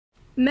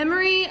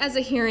Memory as a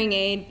Hearing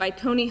Aid by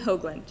Tony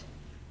Hoagland.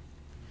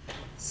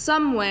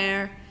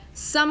 Somewhere,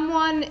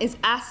 someone is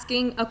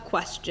asking a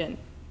question.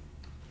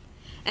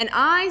 And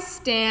I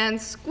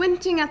stand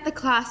squinting at the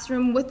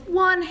classroom with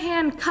one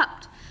hand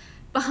cupped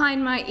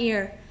behind my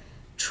ear,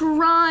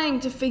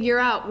 trying to figure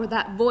out where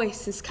that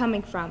voice is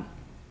coming from.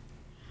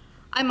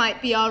 I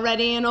might be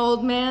already an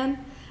old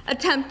man,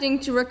 attempting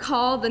to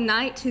recall the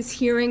night his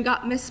hearing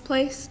got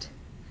misplaced.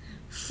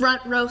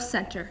 Front row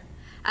center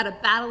at a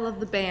battle of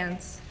the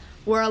bands,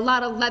 where a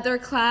lot of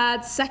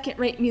leather-clad,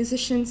 second-rate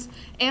musicians,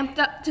 amped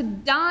up to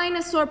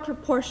dinosaur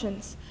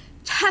proportions,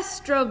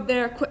 test drove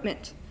their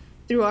equipment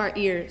through our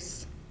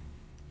ears.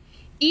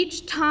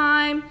 Each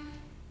time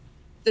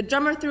the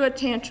drummer threw a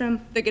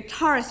tantrum, the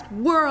guitarist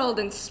whirled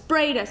and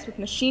sprayed us with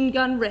machine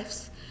gun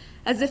riffs,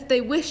 as if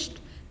they wished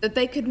that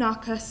they could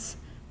knock us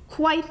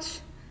quite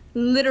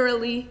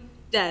literally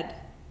dead.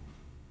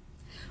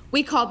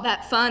 We called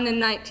that fun in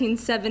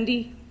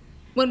 1970,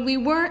 when we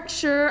weren't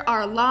sure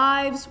our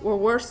lives were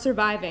worth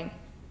surviving.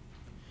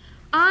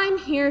 I'm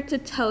here to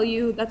tell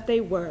you that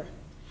they were,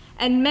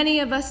 and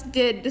many of us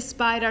did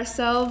despite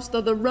ourselves,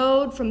 though the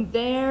road from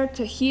there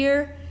to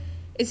here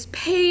is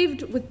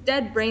paved with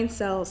dead brain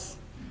cells,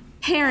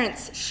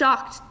 parents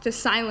shocked to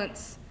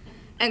silence,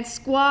 and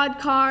squad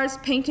cars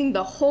painting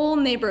the whole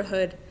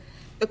neighborhood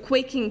the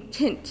quaking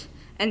tint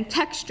and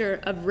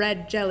texture of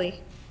red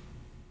jelly.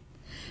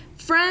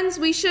 Friends,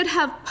 we should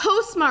have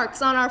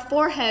postmarks on our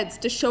foreheads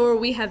to show where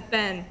we have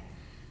been.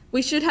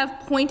 We should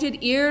have pointed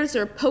ears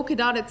or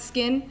polka-dotted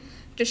skin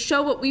to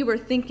show what we were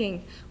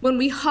thinking when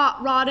we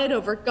hot-rodded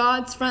over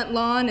God's front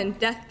lawn and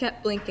death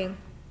kept blinking.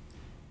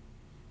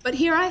 But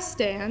here I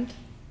stand,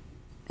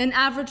 an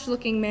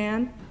average-looking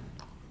man,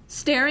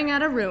 staring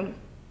at a room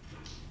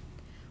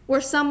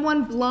where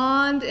someone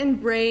blonde in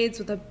braids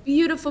with a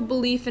beautiful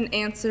belief in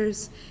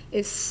answers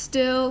is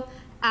still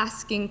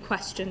asking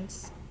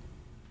questions.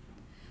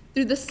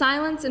 Through the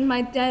silence in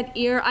my dead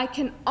ear, I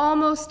can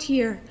almost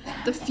hear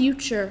the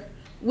future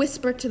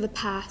whisper to the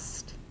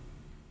past.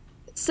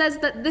 It says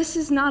that this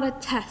is not a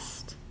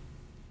test,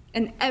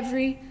 and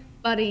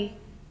everybody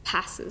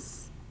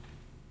passes.